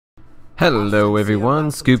Hello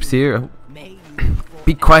everyone, Scoops here.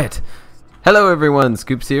 Be quiet. Hello everyone,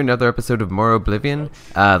 Scoops here, another episode of Morroblivion.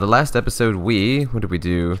 The last episode what did we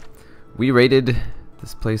do? We raided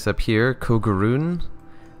this place up here, Kogarun.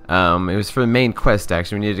 It was for the main quest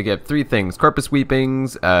actually. We needed to get 3 things: Corpus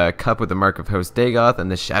Weepings, a cup with the mark of Host Dagoth,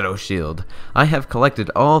 and the Shadow Shield. I have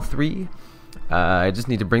collected all 3. I just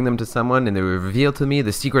need to bring them to someone and they will reveal to me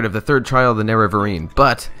the secret of the 3rd trial of the Nerevarine.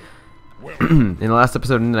 But in the last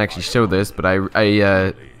episode I didn't actually show this, but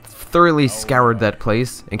I thoroughly scoured that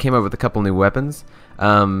place and came up with a couple new weapons.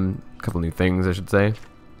 Couple new things, I should say.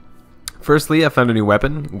 Firstly, I found a new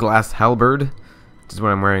weapon, Glass Halberd, which is what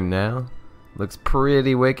I'm wearing now. Looks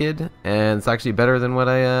pretty wicked, and it's actually better than what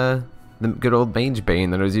the good old Mage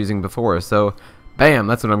Bane that I was using before. So, bam,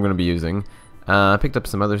 that's what I'm going to be using. I picked up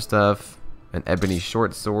some other stuff, an ebony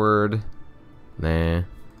short sword, nah,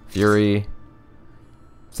 fury.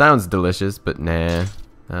 Sounds delicious, but nah.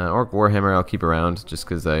 Orc Warhammer I'll keep around just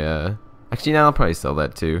because actually now I'll probably sell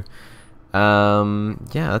that too. Yeah,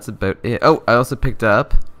 that's about it. Oh, I also picked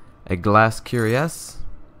up a Glass Cuirass,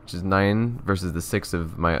 which is 9 versus the 6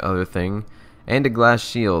 of my other thing, and a Glass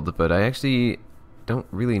Shield, but I actually don't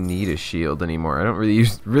really need a shield anymore. I don't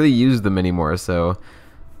really use them anymore, so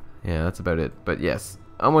yeah, that's about it. But yes,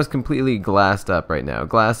 almost completely glassed up right now.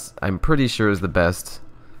 Glass, I'm pretty sure, is the best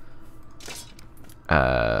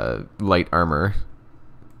light armor.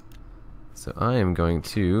 So I am going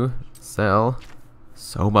to sell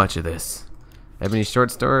so much of this. Ebony short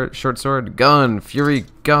sword, gun. Fury,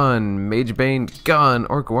 gun. Mage Bane, gun.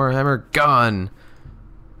 Orc Warhammer, gun.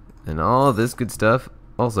 And all this good stuff,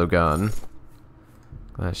 also gone.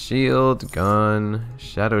 Glass shield, gone.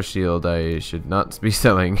 Shadow shield, I should not be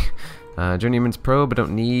selling. Journeyman's probe, I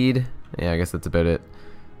don't need. Yeah, I guess that's about it.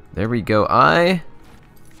 There we go. I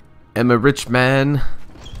am a rich man,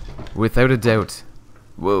 without a doubt.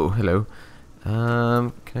 Whoa, hello.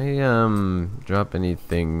 Can I drop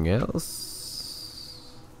anything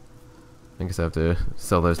else? I guess I have to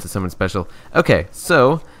sell those to someone special. Okay,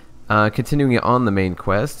 so continuing on the main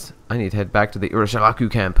quest, I need to head back to the Urashalaku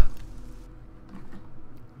camp.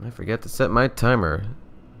 I forget to set my timer.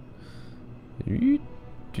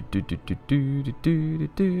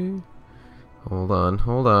 Hold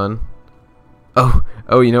on.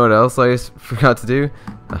 Oh, you know what else I forgot to do?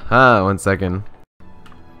 Aha, 1 second.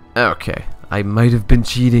 Okay, I might have been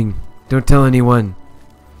cheating. Don't tell anyone.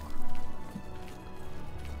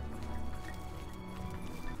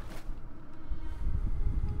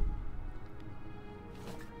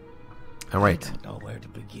 Alright.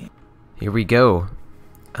 Here we go.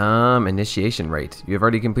 Initiation rite. You have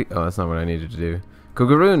already completed. Oh, that's not what I needed to do.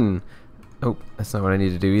 Kogarun! Oh, that's not what I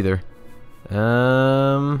need to do either.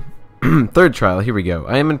 3rd trial, here we go.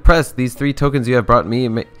 I am impressed. These 3 tokens you have brought me,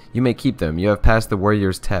 you may keep them. You have passed the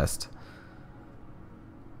warrior's test.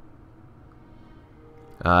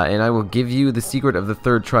 And I will give you the secret of the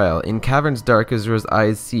 3rd trial. In caverns dark Azura's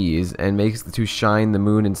eyes sees, and makes to shine the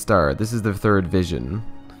moon and star. This is the 3rd vision.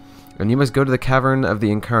 And you must go to the cavern of the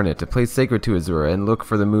incarnate, a place sacred to Azura, and look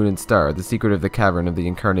for the moon and star. The secret of the cavern of the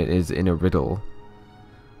incarnate is in a riddle.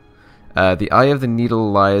 The eye of the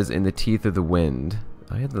needle lies in the teeth of the wind.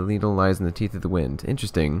 Eye of the needle lies in the teeth of the wind.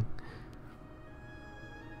 Interesting.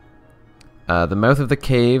 The mouth of the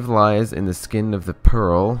cave lies in the skin of the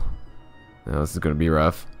pearl. Oh, this is going to be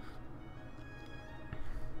rough.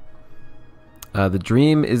 The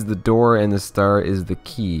dream is the door and the star is the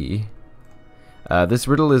key. This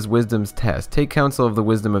riddle is wisdom's test. Take counsel of the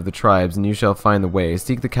wisdom of the tribes, and you shall find the way.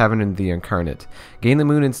 Seek the cavern of the incarnate. Gain the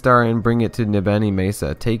moon and star, and bring it to Nibani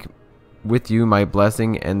Mesa. Take with you my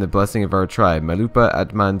blessing and the blessing of our tribe. Malupa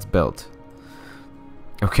Atman's belt.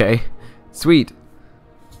 Okay. Sweet. Can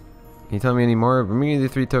you tell me any more? Bring me the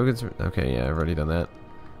 3 tokens. Okay, yeah, I've already done that.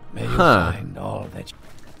 May you find all that.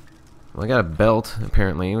 Well, I got a belt,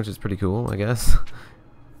 apparently, which is pretty cool, I guess.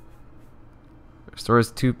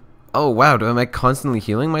 Restores 2... Oh, wow, am I constantly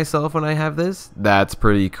healing myself when I have this? That's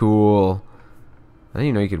pretty cool. I didn't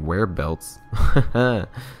even know you could wear belts.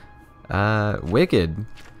 Wicked.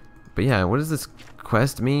 But yeah, what does this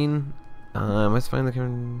quest mean? Must find the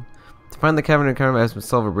cavern. To find the cavern in cavern, I must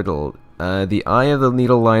solve a riddle. The eye of the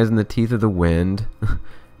needle lies in the teeth of the wind.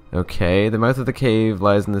 Okay, the mouth of the cave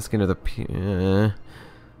lies in the skin of the...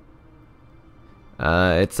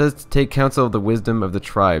 it says to take counsel of the wisdom of the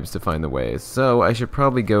tribes to find the way. So I should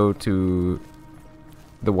probably go to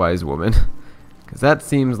the wise woman. Because that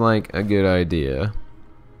seems like a good idea.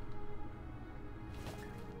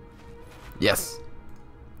 Yes.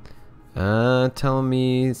 Tell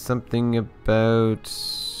me something about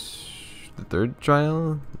the 3rd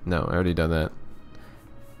trial? No, I already done that.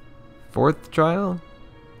 4th trial?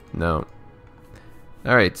 No.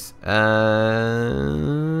 Alright.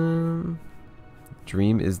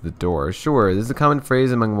 Dream is the door. Sure, this is a common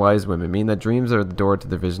phrase among wise women, meaning that dreams are the door to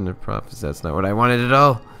the vision of prophecy. That's not what I wanted at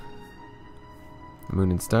all.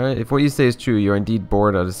 Moon and star. If what you say is true, you are indeed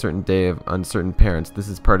born on a certain day of uncertain parents. This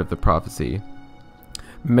is part of the prophecy.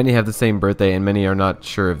 Many have the same birthday, and many are not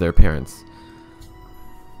sure of their parents.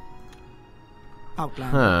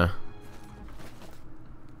 Outlander. Huh.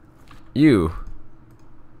 You.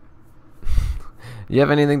 You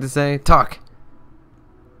have anything to say? Talk!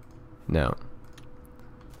 No.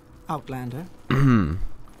 Outlander.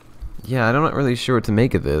 Yeah, I'm not really sure what to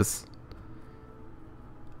make of this.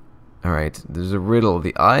 Alright, there's a riddle.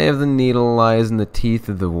 The eye of the needle lies in the teeth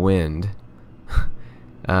of the wind.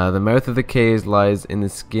 The mouth of the cave lies in the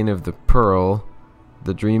skin of the pearl.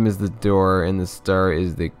 The dream is the door, and the star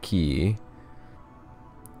is the key.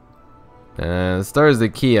 The star is the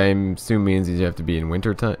key, I assume means you have to be in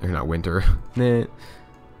winter time, or not winter.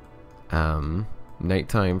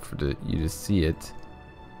 Nighttime for you to see it.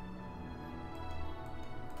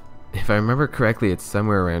 If I remember correctly, it's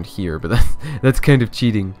somewhere around here, but that's kind of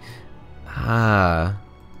cheating. Ah.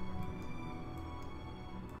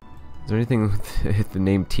 Is there anything with the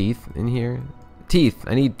name Teeth in here? Teeth!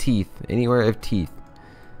 I need teeth. Anywhere I have teeth.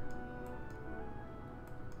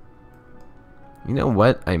 You know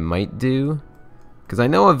what I might do? Because I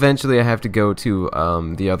know eventually I have to go to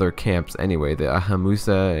the other camps anyway. The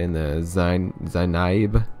Ahamusa and the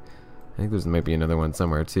Zainaib. I think there might be another one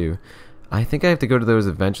somewhere too. I think I have to go to those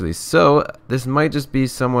eventually. So, this might just be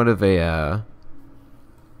somewhat of a...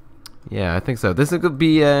 yeah, I think so. This could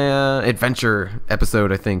be a adventure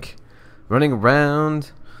episode, I think. Running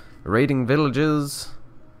around, raiding villages.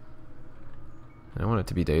 I want it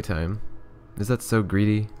to be daytime. Is that so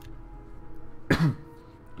greedy?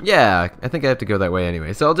 Yeah, I think I have to go that way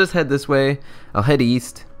anyway. So I'll just head this way. I'll head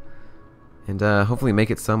east. And hopefully make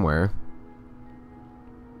it somewhere.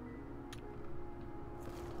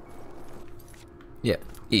 Yeah,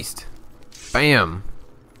 east. Bam!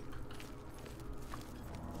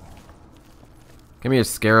 Come here,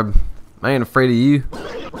 scarab. I ain't afraid of you.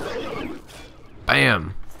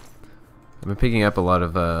 Bam! I've been picking up a lot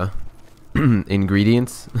of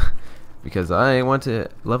ingredients because I want to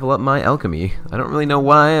level up my alchemy. I don't really know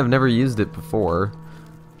why. I've never used it before.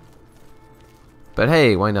 But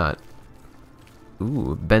hey, why not?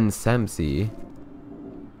 Ooh, Bensamsi.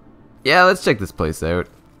 Yeah, let's check this place out.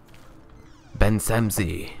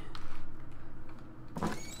 Bensamsi.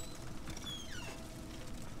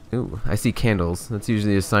 Ooh, I see candles. That's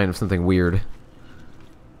usually a sign of something weird.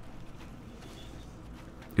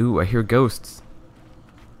 Ooh, I hear ghosts.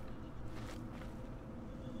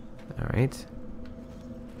 Alright.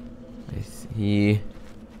 I see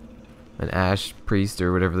an ash priest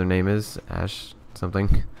or whatever their name is. Ash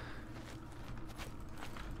something.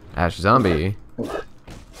 Ash zombie.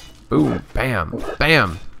 Boom, bam,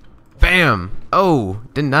 bam, bam. Oh,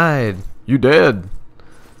 denied. You dead.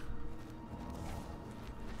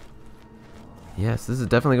 Yes, this is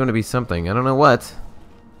definitely going to be something. I don't know what.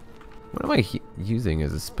 What am I using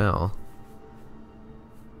as a spell?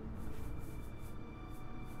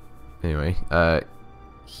 Anyway,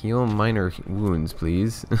 heal minor wounds,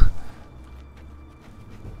 please.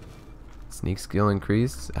 Sneak skill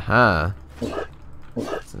increased. Aha.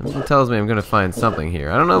 Something tells me I'm going to find something here.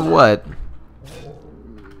 I don't know what.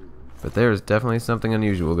 But there's definitely something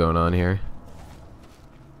unusual going on here.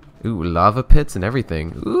 Ooh, lava pits and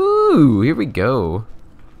everything. Ooh, here we go.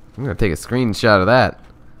 I'm going to take a screenshot of that.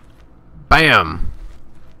 Bam!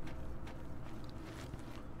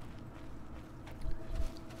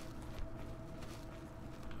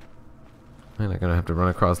 I'm not going to have to run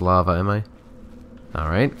across lava, am I?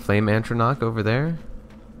 Alright, Flame Antronach over there.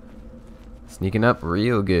 Sneaking up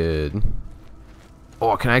real good.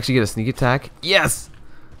 Oh, can I actually get a sneak attack? Yes!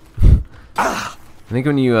 I think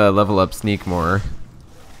when you level up sneak more,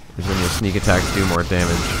 is when your sneak attacks do more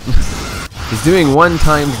damage. Because doing 1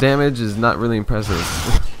 times damage is not really impressive.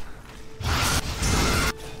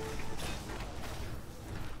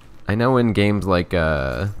 I know in games like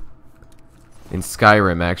in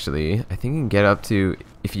Skyrim actually, I think you can get up to,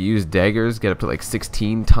 if you use daggers, get up to like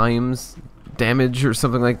 16 times damage or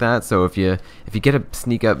something like that. So if you get a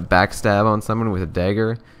sneak up backstab on someone with a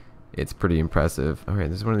dagger, it's pretty impressive. Alright,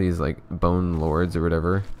 there's one of these like bone lords or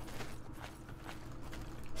whatever.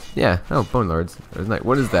 Yeah, oh, bone lords.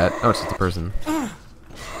 What is that? Oh, it's just a person.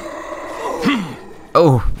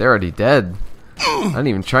 Oh, they're already dead. I didn't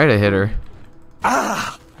even try to hit her.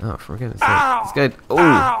 Oh, for goodness sake. This guy...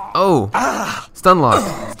 Oh! Oh! Stun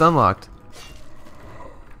locked! Stun locked!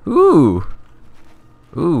 Ooh!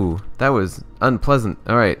 Ooh, that was unpleasant.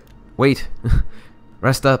 Alright, wait.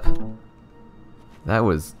 Rest up. That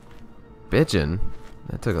was bitchin'.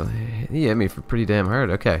 That took a... He hit me for pretty damn hard.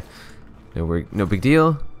 Okay. No big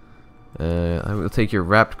deal. I will take your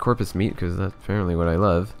wrapped corpus meat, because that's apparently what I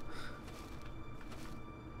love.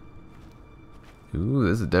 Ooh,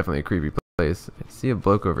 this is definitely a creepy place. I see a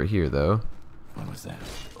bloke over here, though. What was that?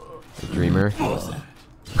 A dreamer. What was that?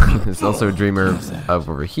 There's also a dreamer of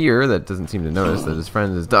over here that doesn't seem to notice that his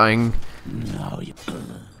friend is dying. No, you...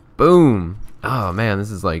 Boom! Oh man,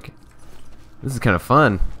 this is kind of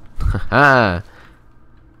fun. Haha!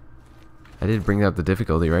 I did bring up the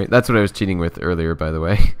difficulty, right? That's what I was cheating with earlier, by the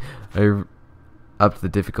way. I upped the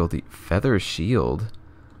difficulty. Feather shield.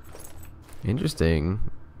 Interesting.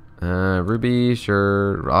 Ruby,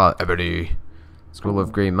 sure. Ebony. Scroll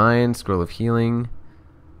of Grey Mind, Scroll of Healing.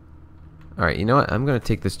 Alright, you know what? I'm gonna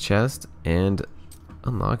take this chest and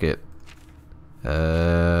unlock it.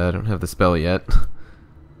 I don't have the spell yet.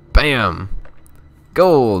 Bam!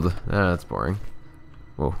 Gold! Ah, that's boring.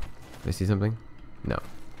 Whoa. Did I see something? No.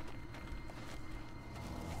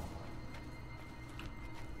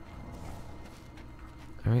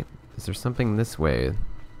 Alright, is there something this way?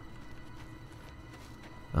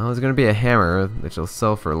 Oh, there's gonna be a hammer, which will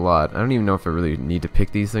sell for a lot. I don't even know if I really need to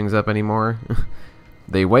pick these things up anymore.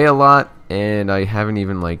 They weigh a lot, and I haven't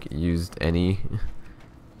even, like, used any.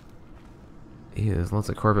 Ew, there's lots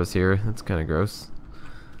of corpus here. That's kind of gross.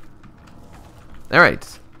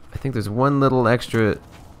 Alright. I think there's one little extra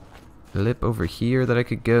lip over here that I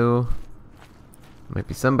could go. Might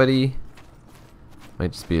be somebody.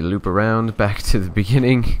 Might just be a loop around back to the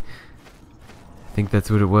beginning. I think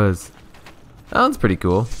that's what it was. Oh, that's pretty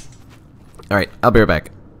cool. Alright, I'll be right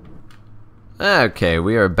back. Okay,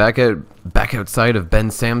 we are back outside of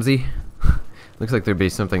Bensamsi. Looks like there'd be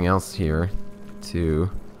something else here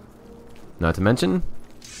too. Not to mention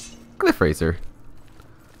Cliff Racer.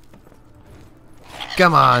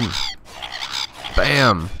 Come on.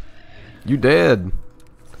 Bam. You dead.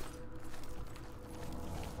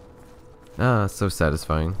 Ah, so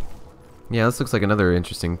satisfying. Yeah, this looks like another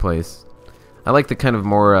interesting place. I like the kind of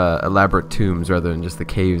more elaborate tombs rather than just the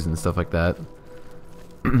caves and stuff like that.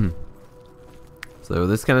 So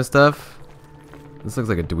this kind of stuff. This looks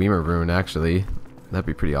like a Dwemer rune, actually. That'd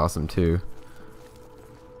be pretty awesome too.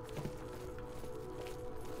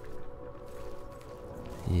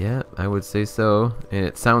 Yeah, I would say so. And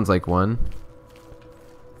it sounds like one.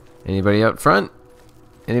 Anybody out front?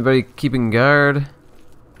 Anybody keeping guard?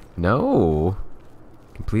 No.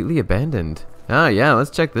 Completely abandoned. Ah, yeah,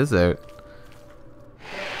 let's check this out.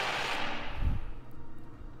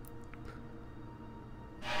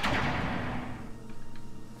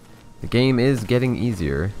 The game is getting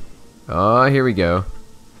easier. Oh, here we go.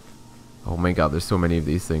 Oh my god, there's so many of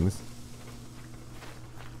these things.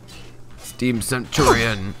 Steam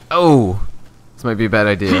Centurion. Oh! This might be a bad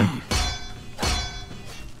idea.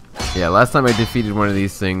 Yeah, last time I defeated one of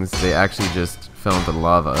these things, they actually just fell into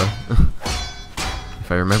lava.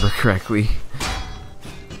 If I remember correctly.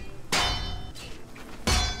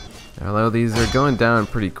 Although these are going down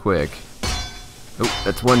pretty quick. Oh,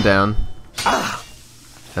 that's one down.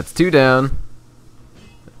 That's two down.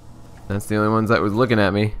 That's the only ones that was looking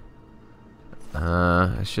at me.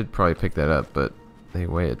 I should probably pick that up, but they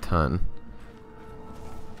weigh a ton.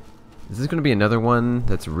 Is this going to be another one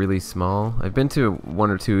that's really small? I've been to one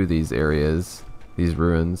or two of these areas, these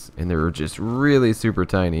ruins, and they're just really super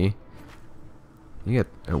tiny. You got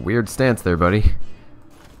a weird stance there, buddy.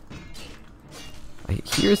 I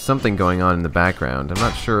hear something going on in the background. I'm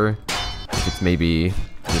not sure if it's maybe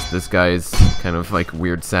just this guy's kind of like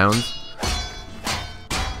weird sounds.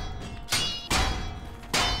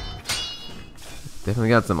 Definitely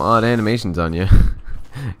got some odd animations on you.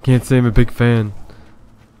 Can't say I'm a big fan.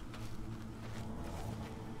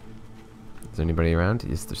 Is there anybody around?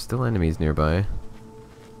 Yes, there's still enemies nearby.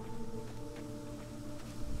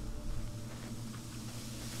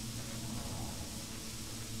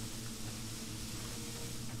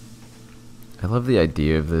 I love the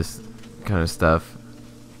idea of this kind of stuff.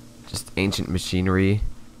 Just ancient machinery.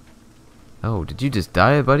 Oh, did you just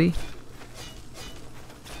die, buddy?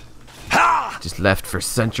 Just left for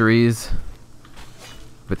centuries,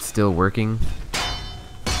 but still working.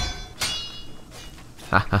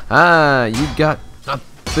 Ha ha ha! You got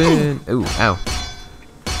nothing. Ooh, ow!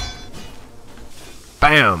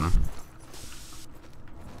 Bam!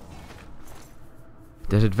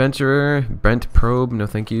 Dead adventurer, Brent probe. No,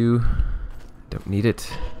 thank you. Don't need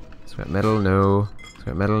it. Scrap metal, no.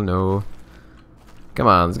 Scrap metal, no. Come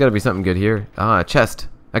on, there's gotta be something good here. Ah, a chest.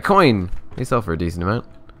 A coin! They sell for a decent amount.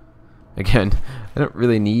 Again, I don't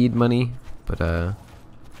really need money, but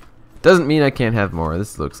Doesn't mean I can't have more.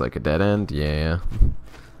 This looks like a dead end. Yeah.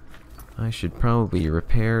 I should probably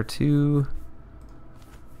repair too.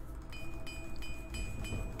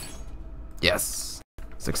 Yes.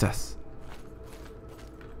 Success.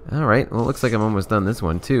 Alright, well it looks like I'm almost done this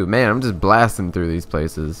one too. Man, I'm just blasting through these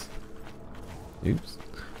places. Oops.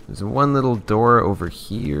 There's one little door over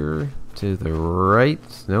here. To the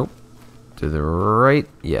right. Nope. To the right.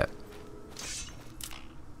 Yeah.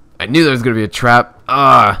 I knew there was going to be a trap.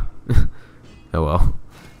 Ah! Oh well.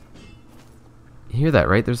 You hear that,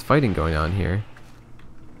 right? There's fighting going on here.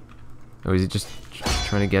 Oh, is he just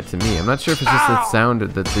trying to get to me? I'm not sure if it's just the sound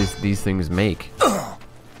that these things make.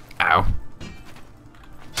 Ow.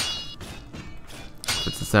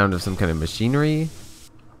 It's the sound of some kind of machinery.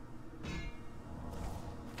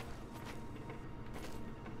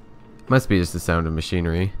 Must be just the sound of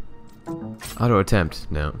machinery. Auto attempt.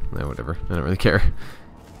 No, whatever. I don't really care.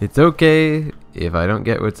 It's okay if I don't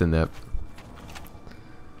get what's in that.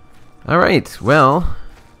 Alright, well,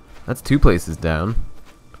 that's 2 places down.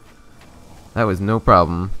 That was no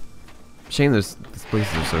problem. Shame these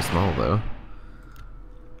places are so small, though.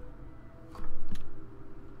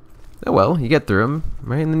 Oh well, you get through them,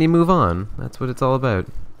 right? And then you move on. That's what it's all about.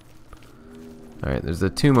 Alright, there's a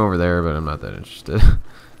tomb over there, but I'm not that interested.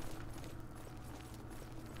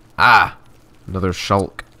 Ah! Another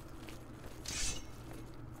shulk.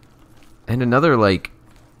 And another, like,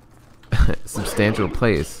 substantial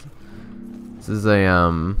place. This is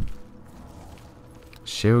a,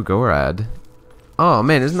 Sheogorad. Oh,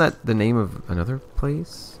 man, isn't that the name of another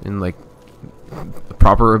place? In, like, a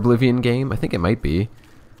proper Oblivion game? I think it might be.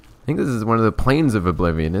 I think this is one of the planes of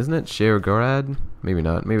Oblivion, isn't it? Sheogorad? Maybe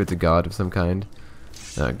not. Maybe it's a god of some kind.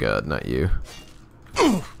 Oh, god, not you.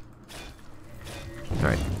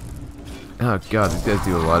 Alright. Oh, god, these guys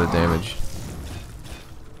do a lot of damage.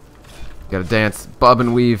 Gotta dance. Bob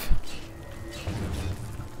and weave.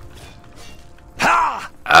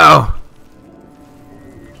 Oh!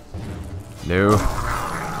 No.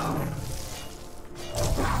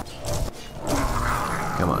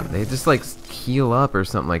 Come on, they just like heal up or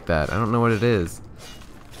something like that. I don't know what it is.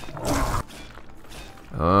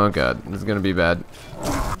 Oh god, this is gonna be bad.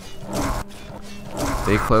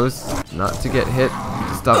 Stay close, not to get hit.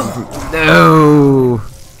 To stop them from. No!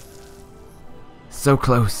 So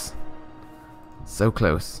close. So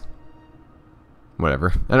close.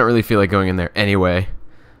 Whatever. I don't really feel like going in there anyway.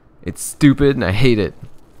 It's stupid and I hate it.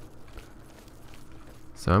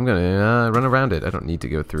 So I'm gonna run around it. I don't need to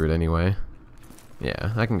go through it anyway.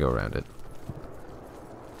 Yeah, I can go around it.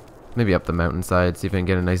 Maybe up the mountainside, see if I can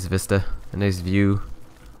get a nice vista, a nice view.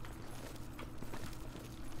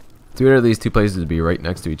 It's weird for these 2 places to be right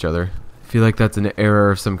next to each other. I feel like that's an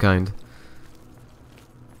error of some kind.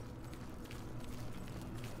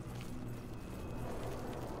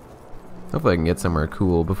 Hopefully I can get somewhere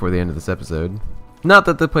cool before the end of this episode. Not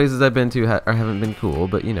that the places I've been to haven't been cool,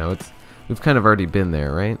 but you know, we've kind of already been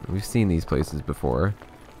there, right? We've seen these places before.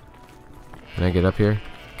 Can I get up here?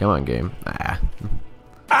 Come on, game. Ah.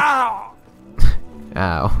 Ow!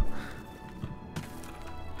 Ow.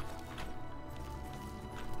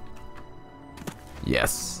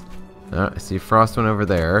 Yes. Oh, I see a frost one over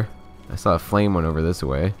there. I saw a flame one over this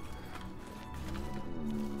way.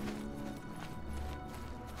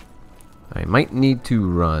 I might need to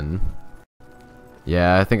run.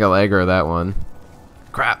 Yeah, I think I'll aggro that one.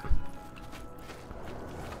 Crap.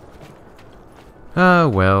 Oh,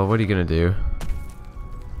 well, what are you gonna do?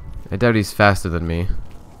 I doubt he's faster than me.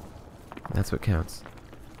 That's what counts.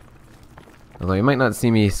 Although he might not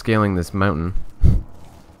see me scaling this mountain.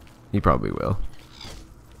 He probably will.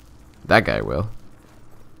 That guy will.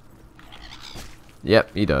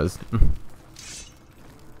 Yep, he does.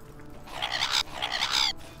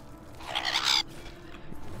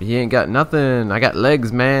 He ain't got nothing. I got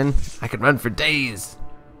legs, man. I can run for days.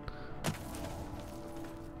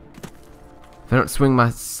 If I don't swing my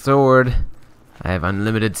sword, I have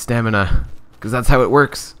unlimited stamina. Because that's how it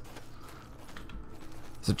works.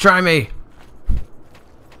 So try me.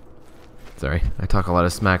 Sorry, I talk a lot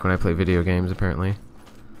of smack when I play video games, apparently.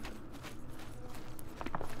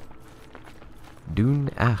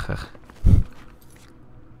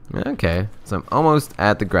 Okay, so I'm almost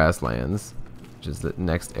at the grasslands, which is the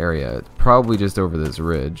next area. It's probably just over this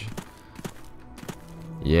ridge.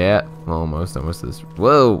 Yeah, almost this.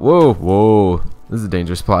 Whoa, whoa, whoa! This is a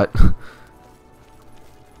dangerous spot.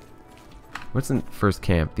 What's in first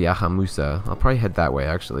camp? The Ahamusa. I'll probably head that way,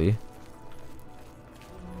 actually.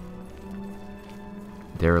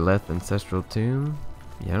 Derelith Ancestral Tomb.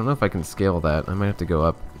 Yeah, I don't know if I can scale that. I might have to go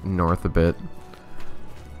up north a bit.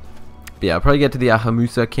 But yeah, I'll probably get to the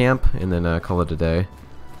Ahamusa camp and then call it a day.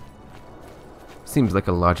 seems like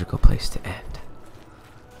a logical place to end.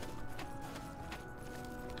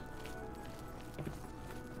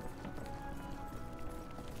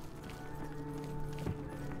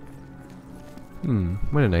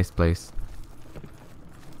 What a nice place.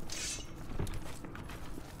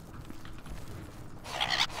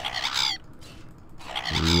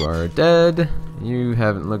 You are dead. You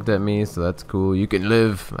haven't looked at me, so that's cool. You can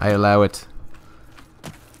live. I allow it.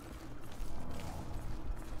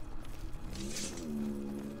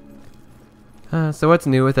 So what's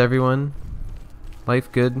new with everyone?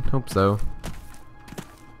 Life good? Hope so.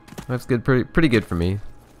 Life's good, pretty good for me.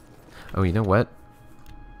 Oh, you know what?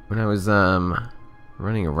 When I was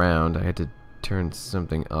running around, I had to turn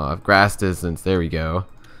something off. Grass distance. There we go.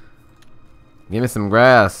 Give me some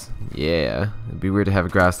grass. Yeah. It'd be weird to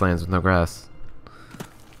have grasslands with no grass.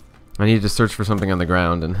 I needed to search for something on the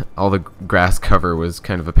ground, and all the grass cover was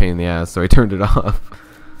kind of a pain in the ass, so I turned it off.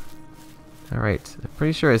 Alright. I'm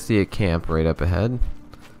pretty sure I see a camp right up ahead.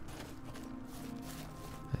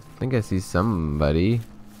 I think I see somebody.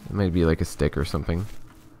 It might be like a stick or something.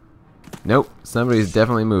 Nope. Somebody's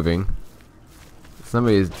definitely moving.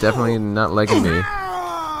 Somebody is definitely not liking me.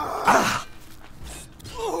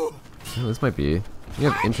 Oh, this might be... You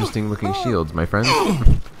have interesting looking shields, my friend.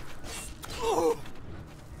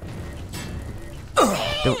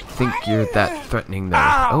 Don't think you're that threatening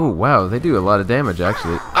though. Oh wow, they do a lot of damage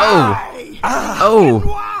actually. Oh! Oh!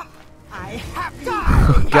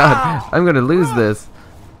 Oh god, I'm gonna lose this.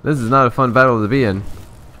 This is not a fun battle to be in.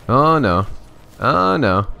 Oh no. Oh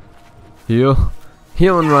no. Heal.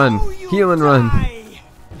 Heal and run. Heal and run.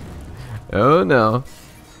 Oh no.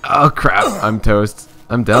 Oh crap, I'm toast.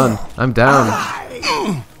 I'm done. I'm down.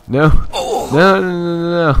 No. No, no, no,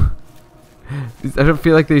 no, no. I don't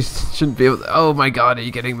feel like they shouldn't be able to. Oh my god, are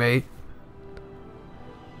you kidding me?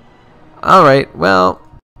 Alright, well,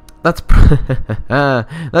 that's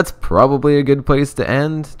that's probably a good place to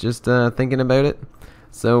end, just thinking about it.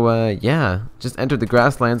 So, yeah, just entered the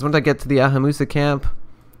grasslands. Once I get to the Ahamusa camp,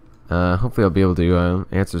 hopefully I'll be able to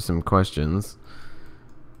answer some questions.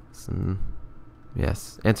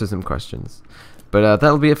 Yes, answer some questions. But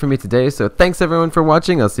that'll be it for me today, so thanks everyone for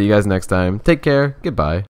watching. I'll see you guys next time. Take care. Goodbye.